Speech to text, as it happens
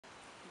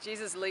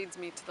Jesus leads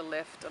me to the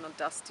left on a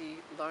dusty,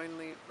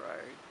 lonely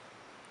road.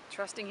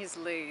 Trusting his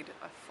lead,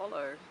 I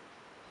follow,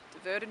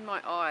 diverted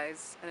my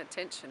eyes and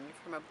attention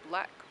from a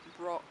black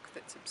rock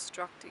that's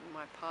obstructing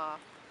my path.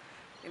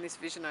 In this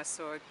vision I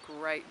saw a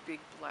great big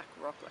black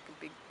rock, like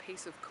a big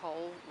piece of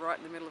coal right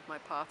in the middle of my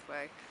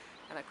pathway,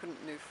 and I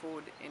couldn't move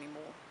forward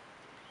anymore.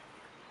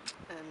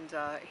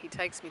 And he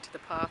takes me to the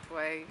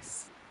pathway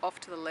off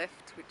to the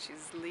left, which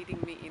is leading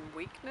me in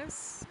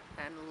weakness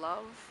and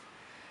love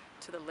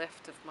to the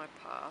left of my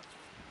path.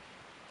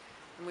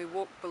 And we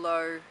walk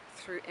below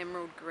through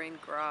emerald green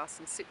grass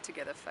and sit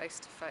together face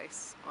to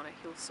face on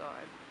a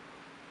hillside,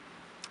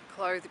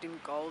 clothed in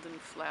golden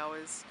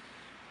flowers,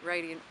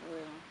 radiant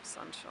warm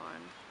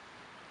sunshine,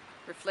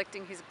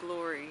 reflecting his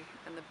glory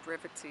and the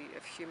brevity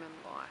of human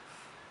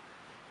life.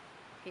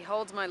 He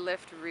holds my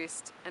left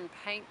wrist and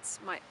paints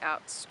my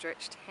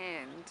outstretched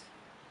hand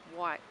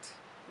white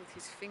with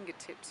his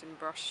fingertips in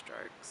brush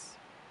strokes.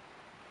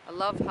 A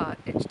love heart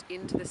etched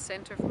into the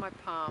center of my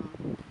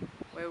palm,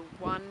 where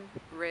one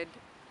red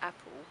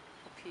apple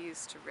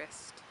appears to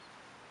rest.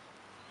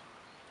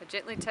 I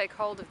gently take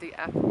hold of the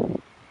apple,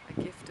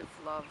 a gift of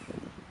love,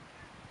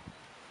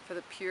 for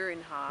the pure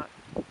in heart,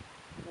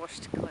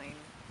 washed clean.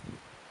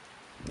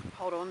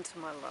 Hold on to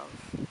my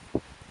love.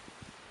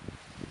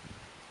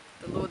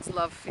 The Lord's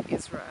love for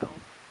Israel.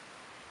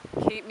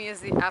 Keep me as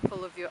the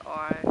apple of your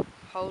eye.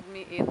 Hold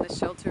me in the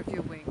shelter of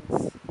your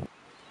wings.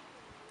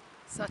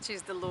 Such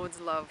is the Lord's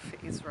love for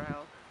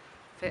Israel,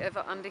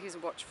 forever under his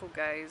watchful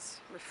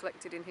gaze,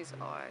 reflected in his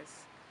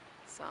eyes.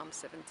 Psalm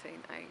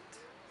 17:8,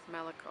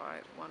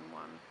 Malachi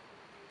 1:1.